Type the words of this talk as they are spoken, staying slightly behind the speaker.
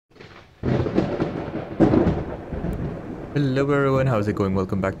Hello everyone, how's it going?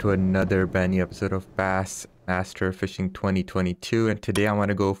 Welcome back to another brand new episode of Bassmaster Fishing 2022, and today I want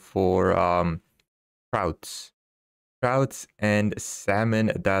to go for trouts. Trouts and salmon.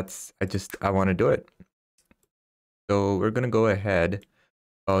 I want to do it. So we're gonna go ahead.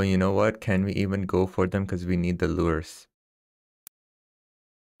 Oh, you know what? Can we even go for them because we need the lures?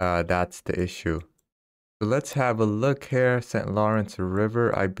 That's the issue. So let's have a look here. St. Lawrence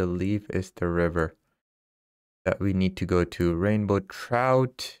River, I believe, is the river that we need to go to. Rainbow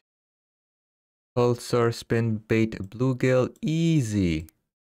trout. Pulsar, spin bait, bluegill, easy.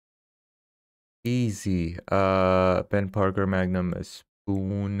 Easy. Ben Parker Magnum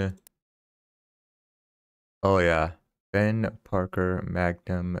spoon. Oh yeah. Ben Parker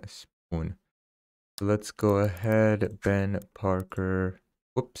Magnum spoon. So let's go ahead. Ben Parker.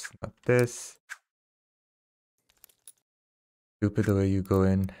 Whoops, not this. Stupid the way you go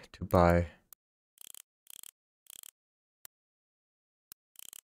in to buy.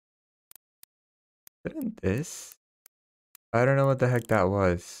 Didn't this? I don't know what the heck that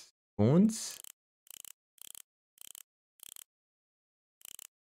was. Spoons?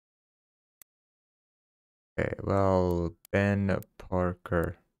 Okay, well, Ben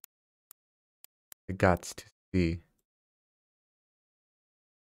Parker. I got to see.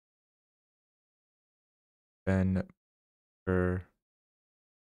 Ben Parker.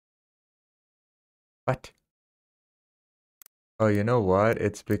 What? Oh, you know what?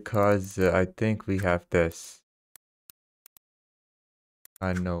 It's because I think we have this.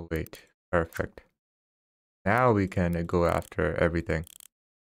 No, wait. Perfect. Now we can go after everything.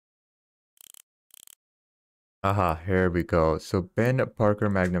 Aha, here we go. So Ben Parker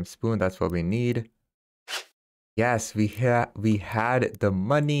Magnum Spoon, that's what we need. Yes, we had the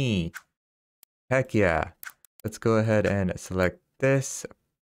money. Heck yeah. Let's go ahead and select this.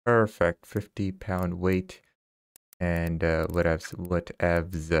 Perfect. 50-pound weight. And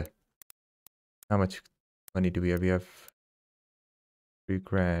whatevs. How much money do we have? We have 3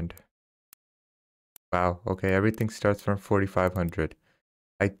 grand. Wow, okay, everything starts from 4,500.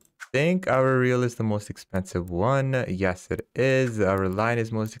 I think our reel is the most expensive one. Yes, it is. Our line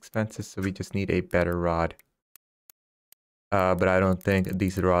is most expensive, so we just need a better rod. But I don't think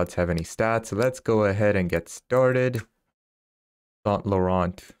these rods have any stats, so let's go ahead and get started. Saint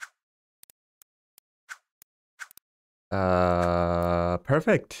Laurent.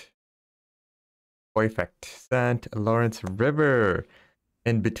 Perfect. Perfect. St. Lawrence River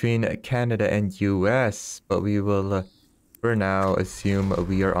in between Canada and US, but we will for now assume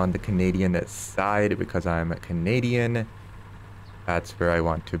we are on the Canadian side because I'm a Canadian. That's where I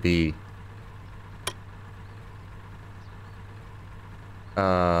want to be.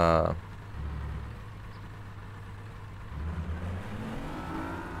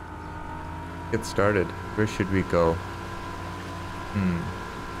 Get started. Where should we go?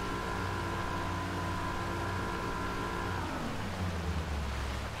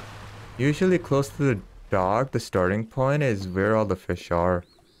 Usually close to the dock, the starting point is where all the fish are.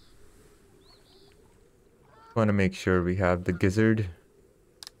 Want to make sure we have the gizzard.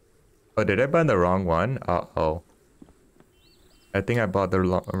 Oh, did I buy the wrong one? Uh-oh. I think I bought the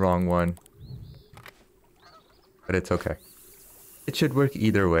wrong one. But it's okay. It should work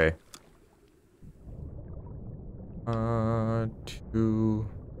either way. 2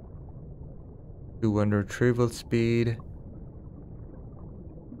 retrieval speed.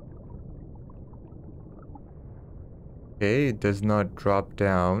 Okay, it does not drop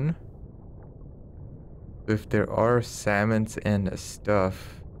down. If there are salmons and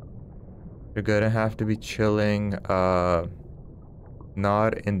stuff, you're gonna have to be chilling,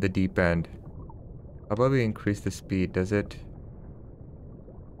 not in the deep end. How about we increase the speed? Does it?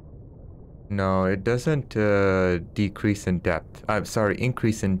 No, it doesn't decrease in depth. I'm sorry,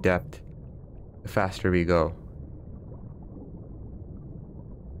 increase in depth the faster we go.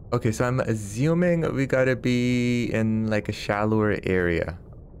 Okay, so I'm assuming we gotta be in like a shallower area.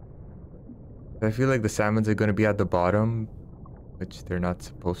 I feel like the salmons are gonna be at the bottom, which they're not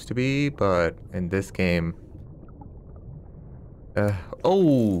supposed to be, but in this game...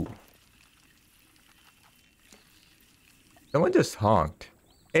 oh! Someone just honked.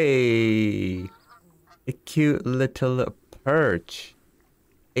 Hey! A cute little perch.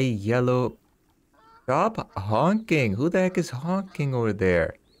 A yellow... Stop honking! Who the heck is honking over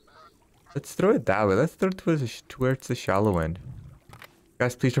there? Let's throw it that way. Let's throw it towards the shallow end.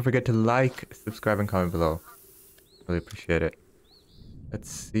 Guys, please don't forget to like, subscribe, and comment below. Really appreciate it. Let's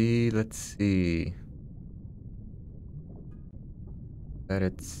see, let's see. Let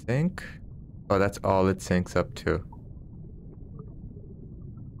it sink. Oh, that's all it sinks up to.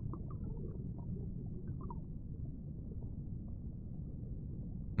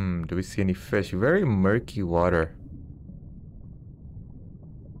 Do we see any fish? Very murky water.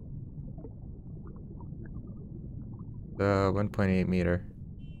 The 1.8 meter.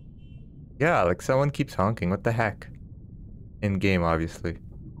 Yeah, like someone keeps honking. What the heck? In game, obviously.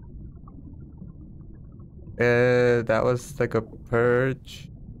 That was like a perch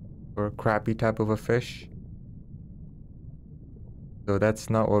or a crappy type of a fish. So that's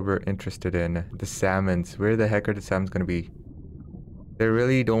not what we're interested in. The salmons. Where the heck are the salmons gonna be? They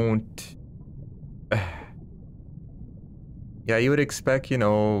really don't... Yeah, you would expect, you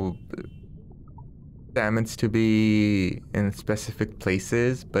know, salmons to be in specific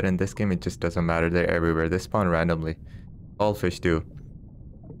places, but in this game it just doesn't matter. They're everywhere. They spawn randomly. All fish do.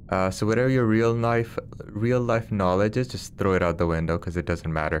 So whatever your real life knowledge is, just throw it out the window because it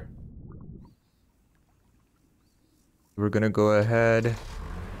doesn't matter. We're gonna go ahead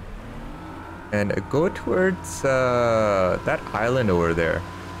and go towards that island over there.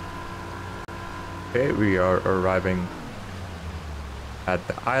 Okay, we are arriving at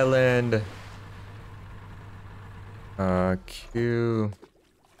the island. Q.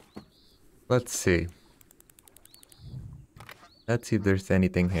 Let's see. Let's see if there's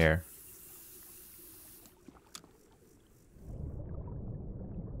anything here.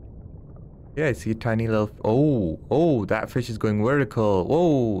 Yeah, I see a tiny little... Oh, that fish is going vertical.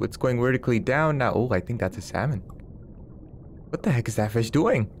 Whoa, it's going vertically down now. Oh, I think that's a salmon. What the heck is that fish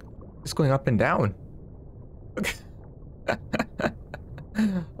doing? It's going up and down.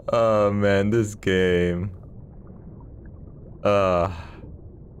 Oh, man, this game.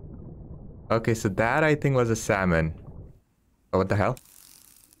 Okay, so that I think was a salmon. Oh, what the hell?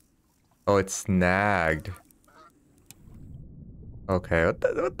 Oh, it's snagged. Okay,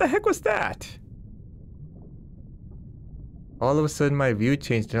 what the heck was that? All of a sudden my view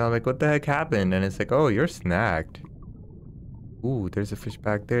changed and I'm like, what the heck happened? And it's like, oh, you're snagged. Ooh, there's a fish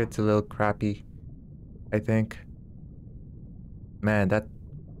back there. It's a little crappy, I think. Man, that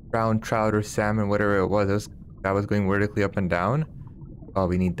brown trout or salmon, whatever it was, that was going vertically up and down. Oh,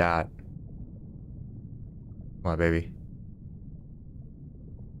 we need that. Come on, baby.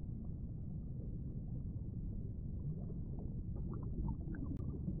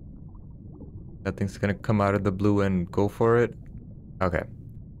 Nothing's gonna come out of the blue and go for it. Okay,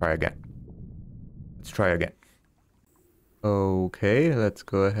 try again. Let's try again. Okay, let's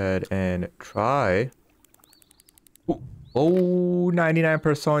go ahead and try. Ooh. Oh,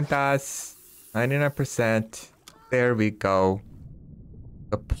 99%. 99%. There we go.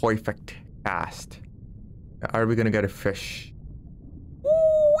 The perfect cast. Are we gonna get a fish?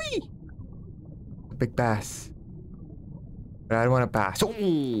 Ooh-wee! A big bass. But I don't want a bass.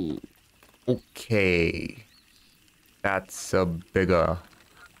 Ooh! Okay. That's a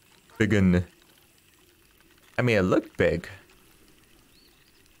biggin. I mean, it looked big.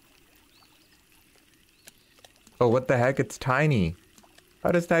 Oh, what the heck? It's tiny.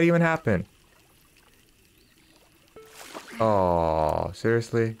 How does that even happen? Oh,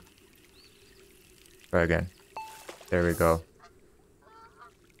 seriously? Try again. There we go.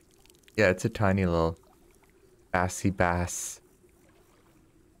 Yeah, it's a tiny little bassy bass.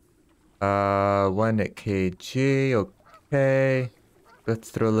 1 kg. Okay. Let's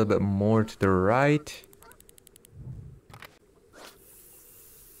throw a little bit more to the right.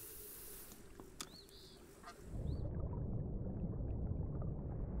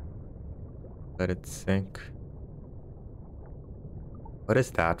 Let it sink. What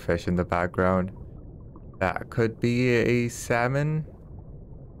is that fish in the background? That could be a salmon.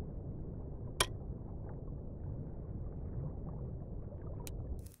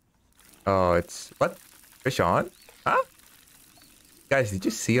 Oh, it's... What? Fish on? Huh? Guys, did you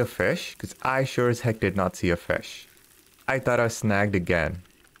see a fish? Because I sure as heck did not see a fish. I thought I was snagged again.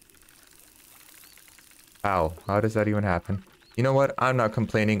 Ow, how does that even happen? You know what? I'm not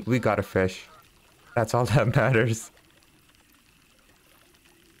complaining. We got a fish. That's all that matters.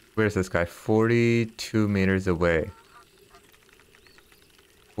 Where's this guy? 42 meters away.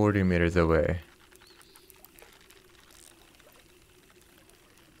 40 meters away.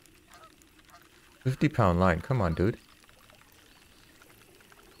 £50 line. Come on, dude.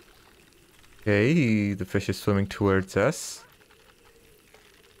 Okay, the fish is swimming towards us.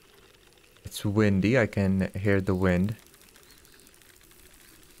 It's windy. I can hear the wind.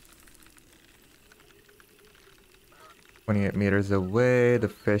 $28 meters away. The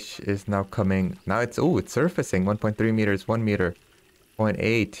fish is now coming. Now it's... Oh, it's surfacing. 1.3 meters. 1 meter.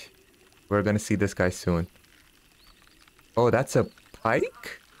 0.8. We're gonna see this guy soon. Oh, that's a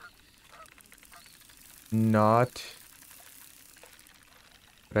pike? Not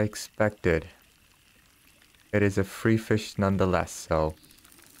what I expected. It is a free fish nonetheless, so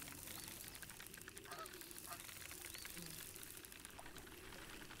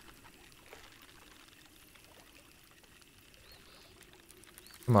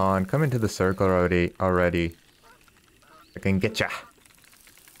Come on, come into the circle already. I can get ya.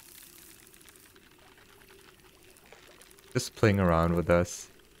 Just playing around with us.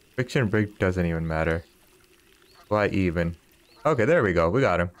 Fiction break doesn't even matter. Why even? Okay, there we go. We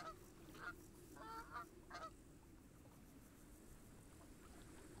got him.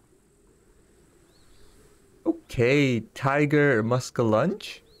 Okay, Tiger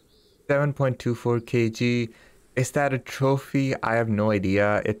Muskalunch. 7.24 kg. Is that a trophy? I have no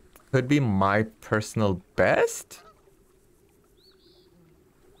idea. It could be my personal best.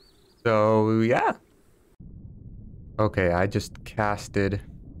 So, yeah. Okay, I just casted.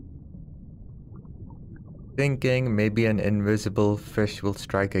 Thinking maybe an invisible fish will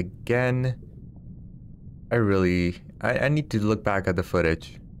strike again. I need to look back at the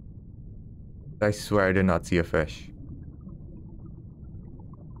footage. I swear I did not see a fish.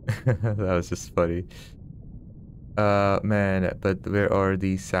 That was just funny. Man, but where are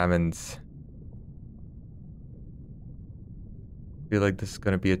these salmons? I feel like this is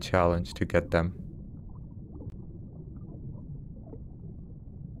gonna be a challenge to get them.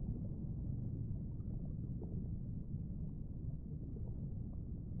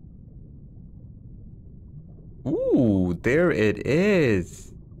 Ooh, there it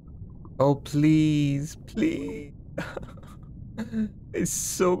is. Oh, please, please. I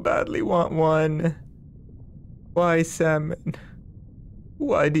so badly want one. Why, salmon?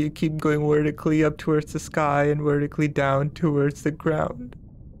 Why do you keep going vertically up towards the sky and vertically down towards the ground?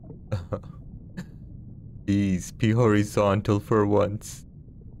 Please, be horizontal for once.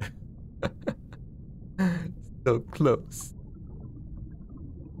 So close.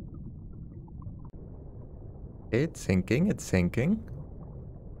 It's sinking, it's sinking.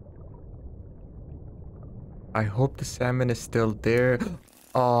 I hope the salmon is still there.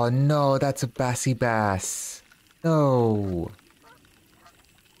 Oh no, that's a bassy bass. No.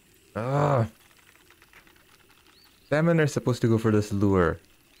 Ugh. Salmon are supposed to go for this lure.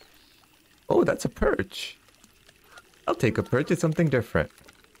 Oh, that's a perch. I'll take a perch, it's something different.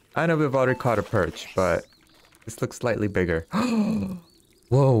 I know we've already caught a perch, but this looks slightly bigger.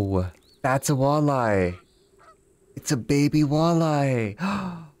 Whoa, that's a walleye. It's a baby walleye.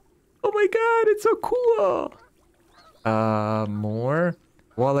 Oh my god, it's so cool. More?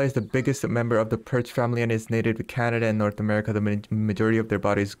 Walleye is the biggest member of the perch family and is native to Canada and North America. The majority of their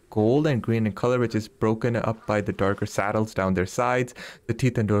body is gold and green in color, which is broken up by the darker saddles down their sides. The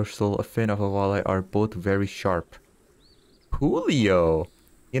teeth and dorsal fin of a walleye are both very sharp. Coolio.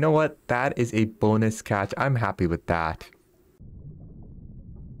 You know what? That is a bonus catch. I'm happy with that.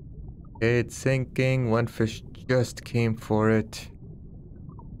 It's sinking. One fish just came for it,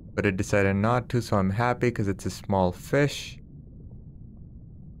 but it decided not to, so I'm happy because it's a small fish.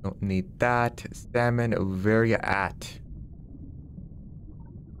 Don't need that. Salmon, where you at?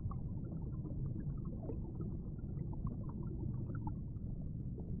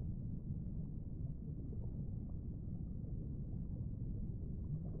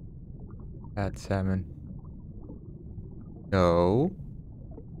 Add salmon. No.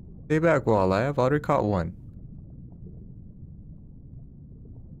 Stay back, walleye. I've already caught one.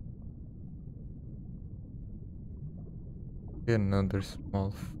 Get another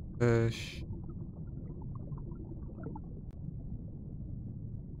small fish.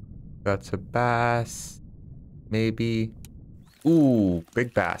 That's a bass. Maybe. Ooh,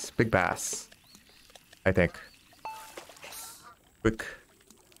 big bass. Big bass. I think. Quick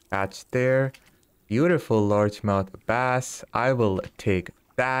catch there. Beautiful largemouth bass. I will take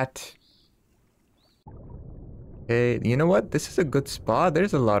that. Okay, you know what? This is a good spot.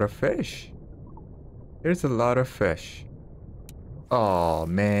 There's a lot of fish. There's a lot of fish. Oh,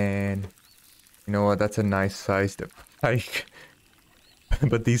 man. You know what? That's a nice sized pike.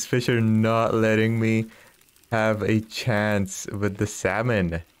 But these fish are not letting me have a chance with the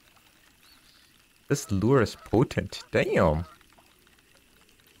salmon. This lure is potent. Damn.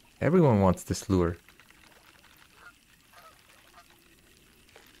 Everyone wants this lure.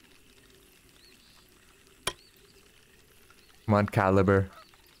 Come on, Caliber.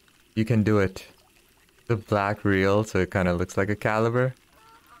 You can do it. The black reel, so it kind of looks like a caliber.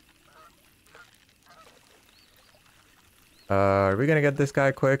 Are we gonna get this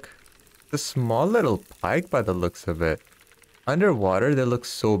guy quick? The small little pike by the looks of it. Underwater, they look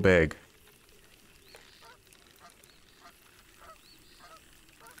so big.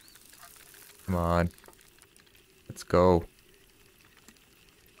 Come on. Let's go.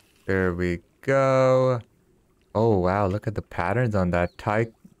 There we go. Oh, wow. Look at the patterns on that.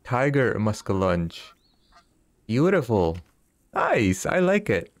 Tiger Muskalunch. Beautiful. Nice. I like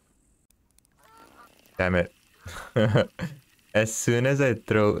it. Damn it. As soon as I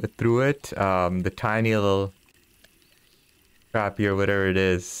threw it, the tiny little crappie or whatever it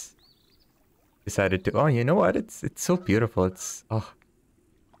is decided to. Oh, you know what? It's so beautiful.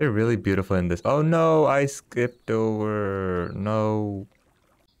 They're really beautiful in this. Oh no, I skipped over. No.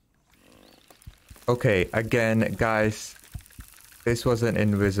 Okay, again, guys, this was an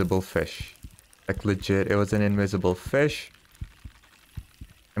invisible fish. Like legit, it was an invisible fish.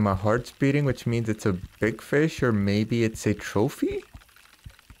 And my heart's beating, which means it's a big fish, or maybe it's a trophy.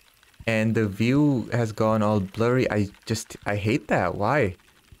 And the view has gone all blurry. I hate that. Why?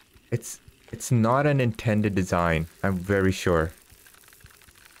 It's it's not an intended design. I'm very sure.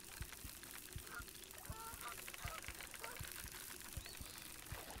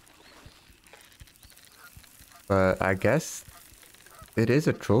 But I guess it is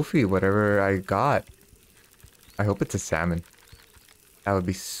a trophy, whatever I got. I hope it's a salmon. That would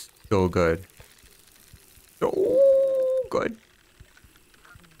be so good. So good.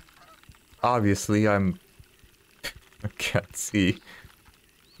 Obviously, I can't see.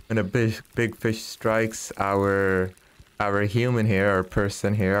 When a big fish strikes our human here, our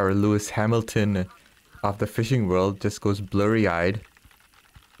person here, our Lewis Hamilton of the fishing world just goes blurry-eyed.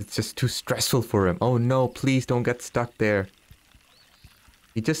 It's just too stressful for him. Oh no, please don't get stuck there.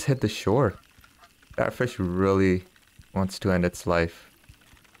 He just hit the shore. That fish really wants to end its life.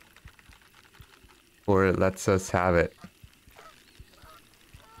 Or it lets us have it.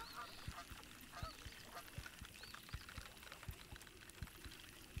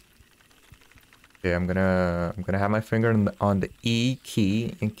 Okay, I'm gonna have my finger on the E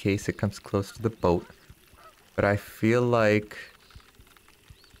key in case it comes close to the boat. But I feel like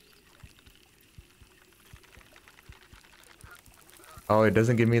oh, it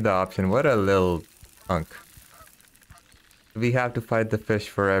doesn't give me the option. What a little punk. We have to fight the fish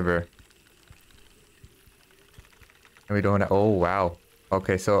forever. And we don't. Oh, wow.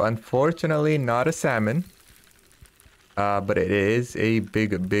 Okay, so unfortunately, not a salmon. But it is a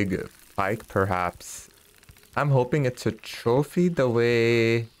big pike, perhaps. I'm hoping it's a trophy the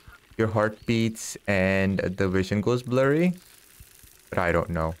way your heart beats and the vision goes blurry. But I don't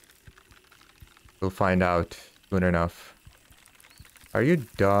know. We'll find out soon enough. Are you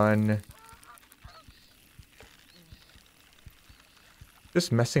done?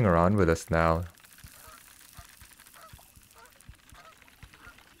 Just messing around with us now.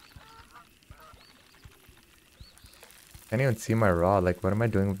 Can't even see my rod. Like, what am I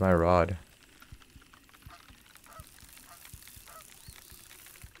doing with my rod?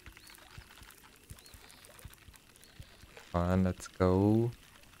 Come on, let's go.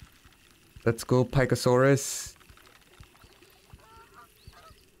 Let's go, Pikasaurus.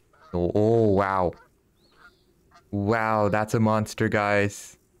 Oh, wow. Wow, that's a monster,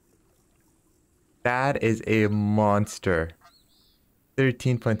 guys. That is a monster.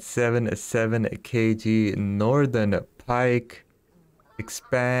 13.77 kg northern pike.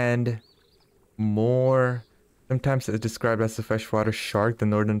 Expand. More. Sometimes it's described as a freshwater shark, the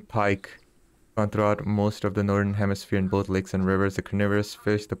northern pike. Found throughout most of the northern hemisphere in both lakes and rivers. A carnivorous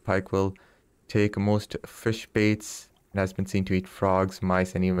fish, the pike will take most fish baits and has been seen to eat frogs,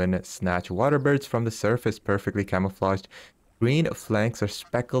 mice, and even snatch water birds from the surface. Perfectly camouflaged. Green flanks are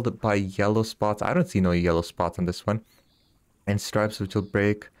speckled by yellow spots. I don't see no yellow spots on this one. And stripes which will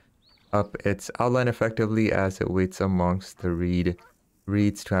break up its outline effectively as it waits amongst the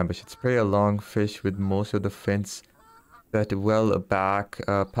reeds to ambush its prey. A long fish with most of the fins set well back.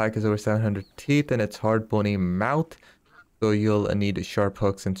 Pike has over 700 teeth in its hard bony mouth. So you'll need sharp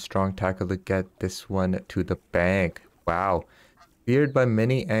hooks and strong tackle to get this one to the bank. Wow. Feared by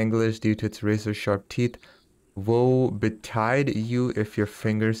many anglers due to its razor-sharp teeth. Woe betide you if your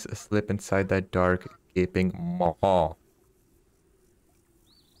fingers slip inside that dark, gaping maw.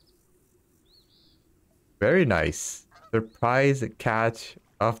 Very nice. Surprise catch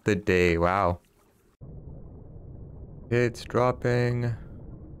of the day. Wow. It's dropping.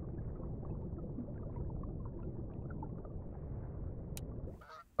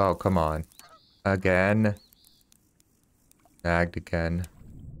 Oh, come on. Again. Snagged again.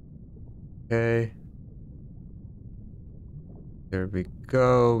 Okay. There we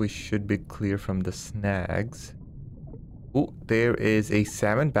go. We should be clear from the snags. Oh, there is a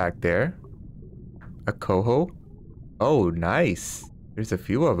salmon back there. A coho. Oh, nice. There's a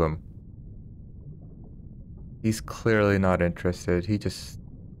few of them. He's clearly not interested. He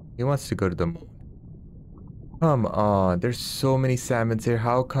wants to go to the moon. Come on. There's so many salmons here.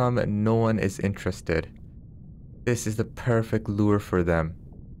 How come no one is interested? This is the perfect lure for them.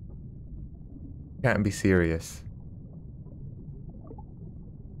 Can't be serious.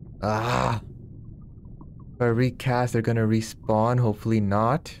 Ah. If I recast, they're gonna respawn. Hopefully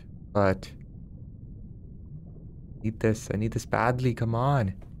not. But I need this. I need this badly. Come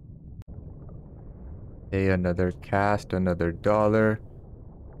on. Hey, another cast, another dollar.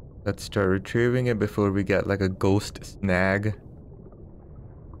 Let's start retrieving it before we get like a ghost snag.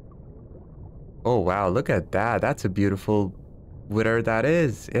 Oh wow, look at that. That's a beautiful whatever that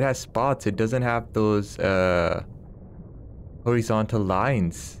is. It has spots. It doesn't have those horizontal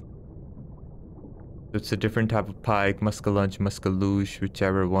lines. It's a different type of pike, muskalunch, muskaloosh,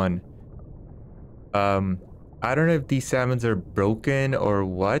 whichever one. I don't know if these salmons are broken or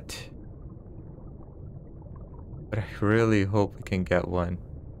what. But I really hope we can get one.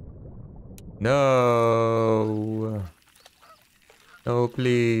 No. No,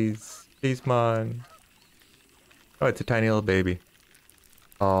 please. Please, man. Oh, it's a tiny little baby.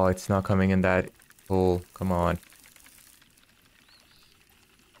 Oh, it's not coming in that hole. Come on.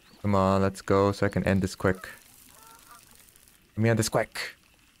 Come on, let's go so I can end this quick. Let me end this quick.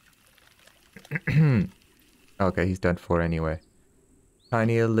 Okay, he's done for anyway.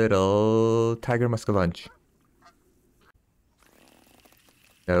 Tiny little tiger muskalunch.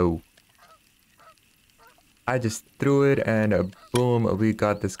 No. I just threw it and boom, we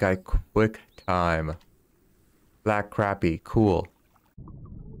got this guy quick time. Black crappie, cool.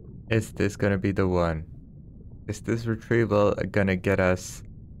 Is this gonna be the one? Is this retrieval gonna get us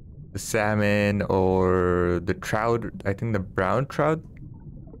the salmon or the trout? I think the brown trout.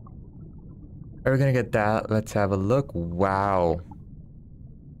 Are we gonna get that? Let's have a look. Wow.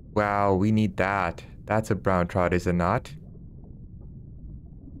 Wow, we need that. That's a brown trout, is it not?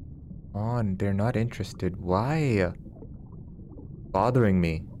 On, they're not interested. Why? Bothering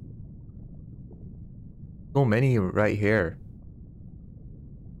me. So many right here.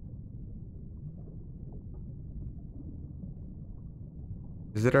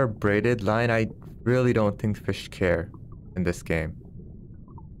 Is it our braided line? I really don't think fish care in this game.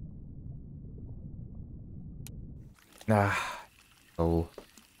 Nah. Oh.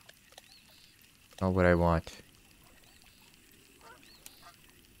 Not what I want.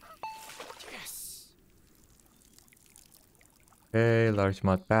 Yes. Okay,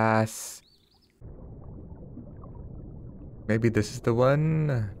 largemouth bass. Maybe this is the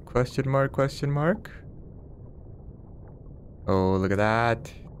one? Question mark, question mark? Oh, look at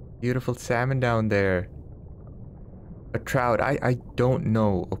that. Beautiful salmon down there. A trout. I don't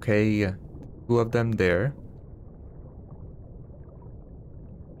know, okay? Two of them there.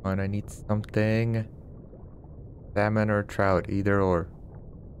 And I need something. Salmon or trout, either or.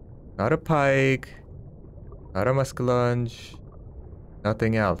 Not a pike. Not a muskalunch.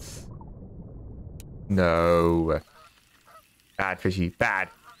 Nothing else. No. Bad fishy. Bad.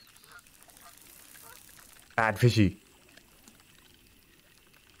 Bad fishy.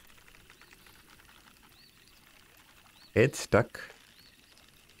 It's stuck.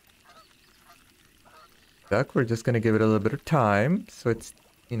 Stuck. We're just gonna give it a little bit of time so it's,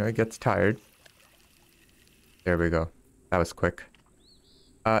 you know, it gets tired. There we go. That was quick.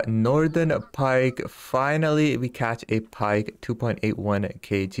 Northern pike. Finally, we catch a pike. 2.81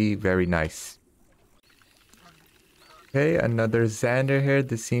 kg. Very nice. Okay, another Xander here.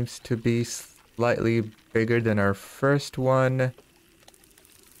 This seems to be slightly bigger than our first one.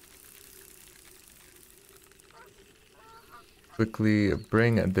 Quickly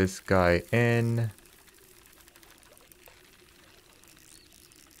bring this guy in.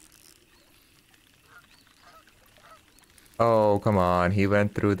 Oh, come on. He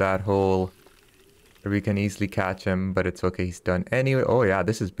went through that hole. We can easily catch him, but it's okay. He's done anyway. Oh, yeah,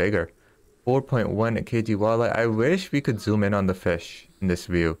 this is bigger. 4.1 kg walleye. I wish we could zoom in on the fish in this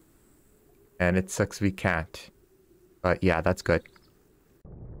view. And it sucks we can't. But yeah, that's good.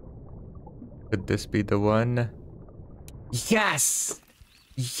 Could this be the one? Yes!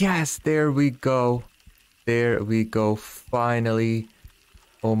 Yes, there we go. There we go. Finally.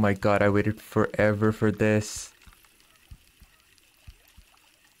 Oh my god, I waited forever for this.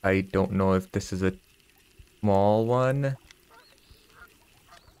 I don't know if this is a small one.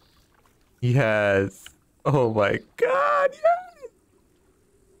 Yes. Oh my god, yes!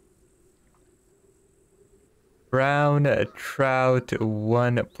 Brown trout,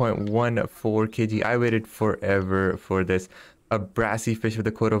 1.14 kg. I waited forever for this. A brassy fish with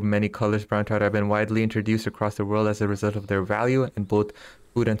a coat of many colors, brown trout have been widely introduced across the world as a result of their value in both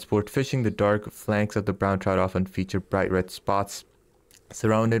food and sport fishing. The dark flanks of the brown trout often feature bright red spots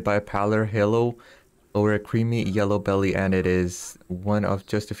surrounded by a paler halo over a creamy yellow belly, and it is one of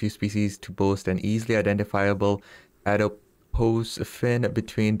just a few species to boast an easily identifiable adipose fin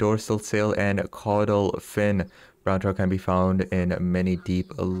between dorsal sail and caudal fin. Brown trout can be found in many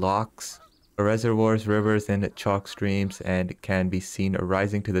deep lochs Reservoirs, rivers, and chalk streams and can be seen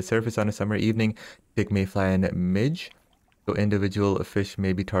rising to the surface on a summer evening. Pig mayfly and midge. So individual fish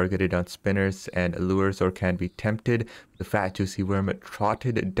may be targeted on spinners and lures or can be tempted. The fat juicy worm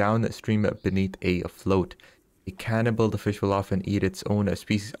trotted down the stream beneath a float. A cannibal, the fish will often eat its own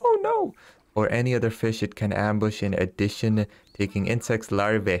species. Oh no! Or any other fish it can ambush in addition, taking insects,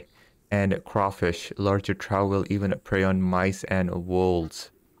 larvae, and crawfish. Larger trout will even prey on mice and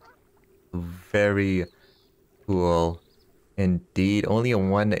voles. Very cool indeed. Only a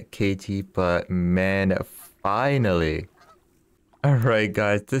 1 kg, but man, finally. Alright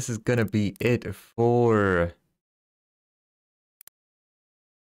guys, this is gonna be it for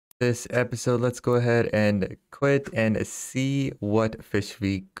this episode. Let's go ahead and quit and see what fish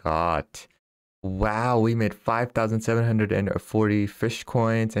we got. Wow, we made 5,740 fish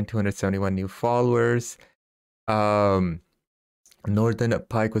coins and 271 new followers. Northern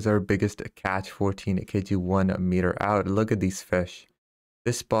pike was our biggest catch, 14 kg, 1 meter out. Look at these fish.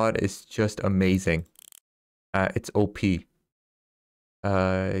 This spot is just amazing. It's OP.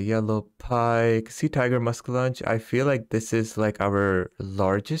 Yellow pike, sea tiger, muskellunge. I feel like this is like our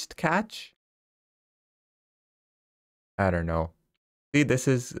largest catch. I don't know. See, this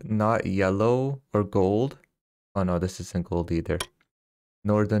is not yellow or gold. Oh no, this isn't gold either.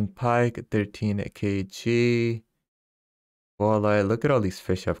 Northern pike, 13 kg. Walleye, look at all these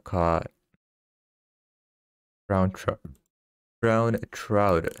fish I've caught. Brown trout. Brown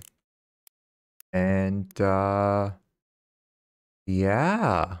trout. And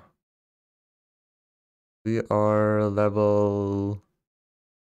yeah. We are level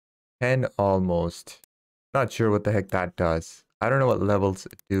 10 almost. Not sure what the heck that does. I don't know what levels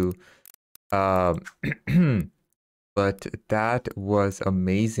do. But that was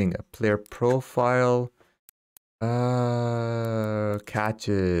amazing. A player profile.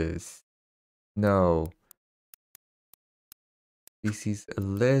 Catches. No. Species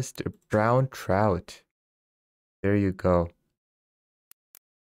list. Brown trout. There you go.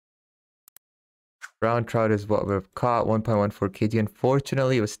 Brown trout is what we've caught. 1.14 kg.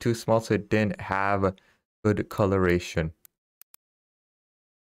 Unfortunately, it was too small, so it didn't have good coloration.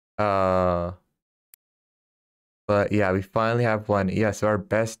 But yeah, we finally have one. Yeah, so our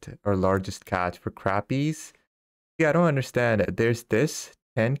best or largest catch for crappies. Yeah, I don't understand. There's this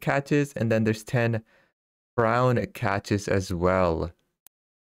 10 catches, and then there's 10 brown catches as well.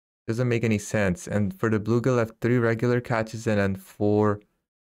 Doesn't make any sense. And for the bluegill, I have 3 regular catches and then 4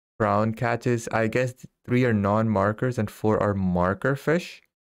 brown catches. I guess 3 are non-markers and 4 are marker fish.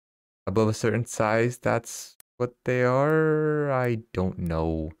 Above a certain size, that's what they are. I don't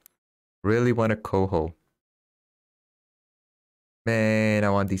know. Really want a coho. Man, I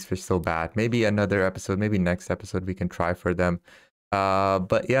want these fish so bad. Maybe another episode, maybe next episode we can try for them.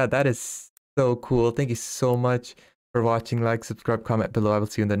 But yeah, that is so cool. Thank you so much for watching. Like, subscribe, comment below. I will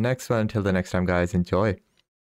see you in the next one. Until the next time, guys, enjoy.